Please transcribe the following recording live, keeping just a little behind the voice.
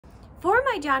For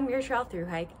my John Muir Trail thru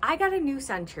hike, I got a new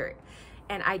sun shirt,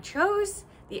 and I chose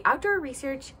the Outdoor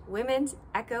Research Women's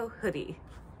Echo Hoodie.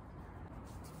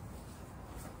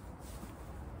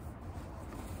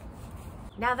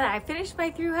 Now that I finished my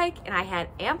thru hike and I had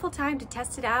ample time to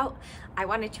test it out, I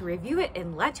wanted to review it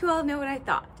and let you all know what I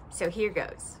thought. So here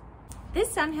goes.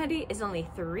 This sun hoodie is only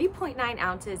 3.9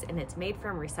 ounces and it's made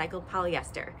from recycled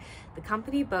polyester. The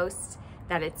company boasts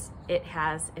that it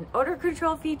has an odor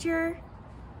control feature,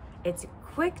 it's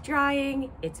quick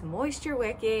drying, it's moisture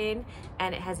wicking,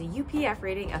 and it has a UPF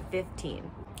rating of 15.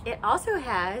 It also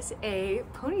has a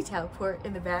ponytail port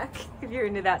in the back, if you're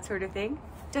into that sort of thing.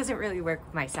 Doesn't really work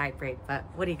with my side braid, but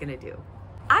what are you gonna do?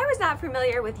 I was not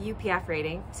familiar with UPF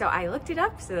rating, so I looked it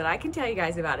up so that I can tell you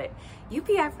guys about it.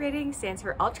 UPF rating stands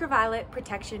for Ultraviolet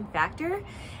Protection Factor,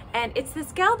 and it's the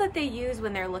scale that they use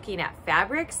when they're looking at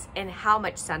fabrics and how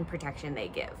much sun protection they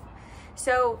give.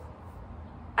 So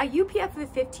a UPF of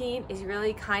 15 is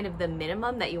really kind of the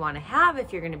minimum that you want to have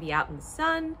if you're going to be out in the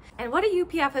sun. And what a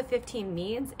UPF of 15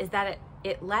 means is that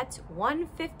it lets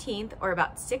 1/15 or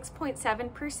about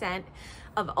 6.7%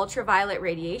 of ultraviolet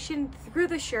radiation through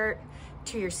the shirt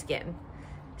to your skin.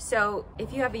 So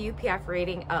if you have a UPF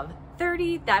rating of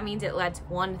 30, that means it lets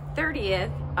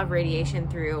 1/30th of radiation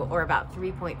through, or about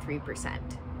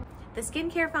 3.3%. The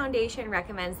Skincare Foundation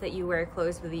recommends that you wear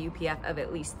clothes with a UPF of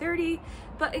at least 30,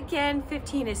 but again,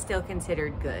 15 is still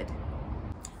considered good.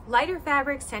 Lighter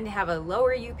fabrics tend to have a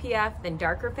lower UPF than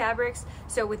darker fabrics.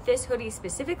 So with this hoodie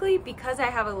specifically, because I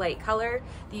have a light color,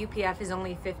 the UPF is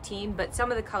only 15, but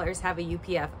some of the colors have a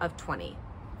UPF of 20.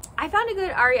 I found a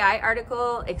good REI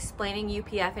article explaining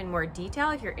UPF in more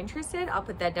detail. If you're interested, I'll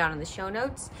put that down in the show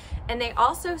notes. And they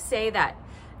also say that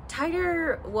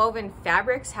tighter woven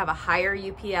fabrics have a higher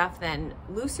UPF than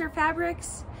looser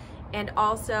fabrics. And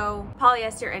also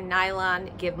polyester and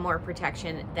nylon give more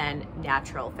protection than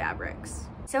natural fabrics.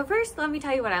 So first, let me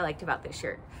tell you what I liked about this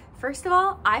shirt. First of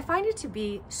all, I find it to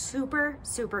be super,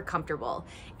 super comfortable.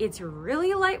 It's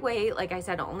really lightweight. Like I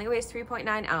said, it only weighs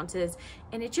 3.9 ounces,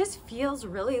 and it just feels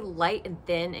really light and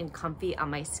thin and comfy on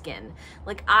my skin.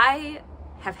 Like, I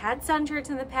have had sun shirts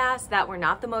in the past that were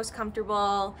not the most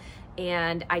comfortable,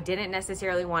 and I didn't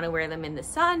necessarily want to wear them in the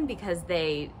sun because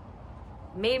they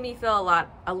made me feel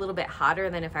a little bit hotter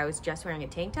than if I was just wearing a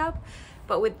tank top.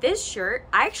 But with this shirt,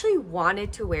 I actually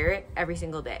wanted to wear it every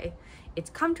single day. It's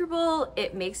comfortable,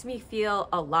 it makes me feel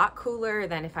a lot cooler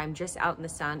than if I'm just out in the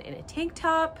sun in a tank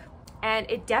top, and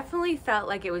it definitely felt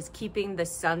like it was keeping the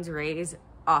sun's rays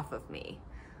off of me.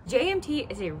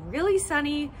 JMT is a really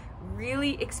sunny,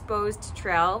 really exposed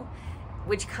trail,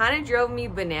 which kind of drove me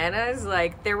bananas.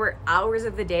 Like, there were hours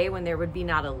of the day when there would be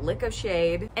not a lick of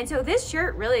shade. And so this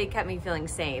shirt really kept me feeling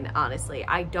sane, honestly.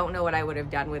 I don't know what I would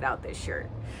have done without this shirt.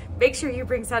 Make sure you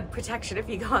bring sun protection if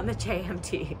you go on the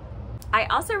JMT. I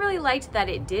also really liked that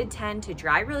it did tend to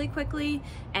dry really quickly,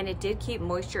 and it did keep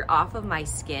moisture off of my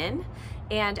skin.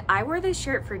 And I wore this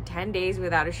shirt for 10 days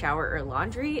without a shower or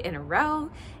laundry in a row,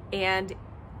 and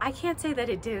I can't say that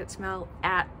it didn't smell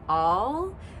at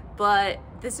all, but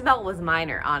the smell was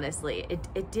minor, honestly.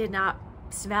 It did not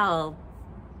smell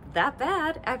that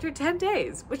bad after 10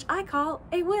 days, which I call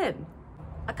a win.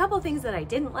 A couple things that I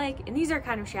didn't like, and these are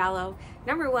kind of shallow.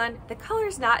 Number one, the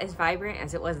color's not as vibrant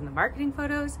as it was in the marketing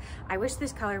photos. I wish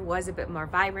this color was a bit more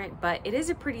vibrant, but it is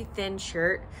a pretty thin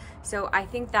shirt, so I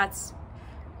think that's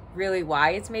really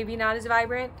why it's maybe not as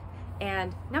vibrant.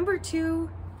 And number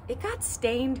two, it got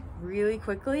stained really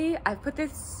quickly. I've put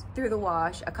this through the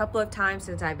wash a couple of times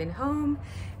since I've been home,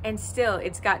 and still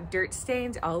it's got dirt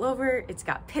stains all over. It's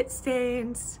got pit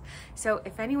stains. So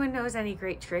if anyone knows any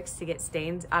great tricks to get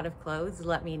stains out of clothes,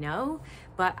 let me know.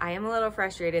 But I am a little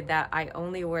frustrated that I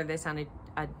only wore this on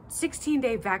a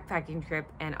 16-day backpacking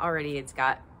trip, and already it's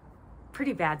got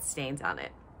pretty bad stains on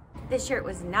it. This shirt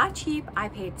was not cheap. I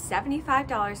paid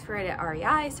 $75 for it at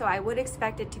REI, so I would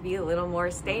expect it to be a little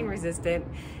more stain resistant,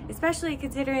 especially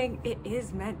considering it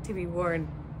is meant to be worn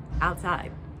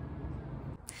outside.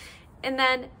 And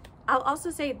then I'll also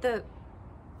say the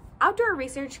Outdoor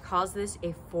Research calls this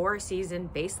a 4-season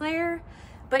base layer,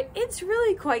 but it's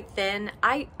really quite thin.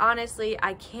 I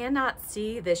cannot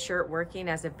see this shirt working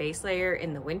as a base layer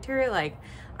in the winter. Like,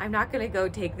 I'm not gonna go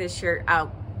take this shirt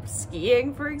out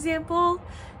skiing, for example.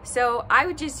 So I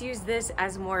would just use this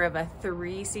as more of a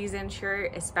 3-season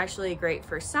shirt, especially great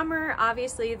for summer.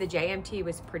 Obviously, the JMT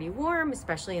was pretty warm,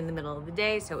 especially in the middle of the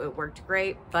day, so it worked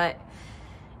great. But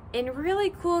in really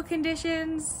cool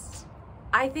conditions,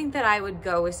 I think that I would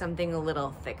go with something a little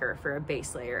thicker for a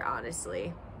base layer,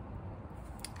 honestly.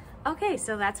 Okay,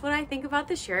 so that's what I think about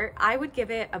the shirt. I would give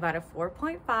it about a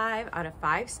 4.5 out of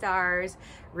 5 stars.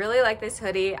 Really like this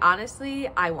hoodie. Honestly,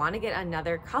 I want to get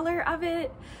another color of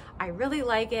it. I really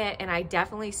like it, and I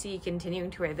definitely see continuing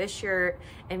to wear this shirt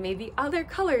and maybe other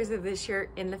colors of this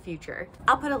shirt in the future.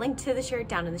 I'll put a link to the shirt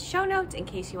down in the show notes in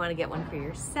case you want to get one for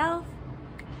yourself.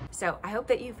 So I hope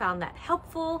that you found that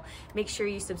helpful. Make sure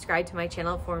you subscribe to my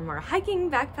channel for more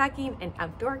hiking, backpacking, and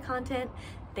outdoor content.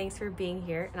 Thanks for being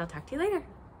here, and I'll talk to you later.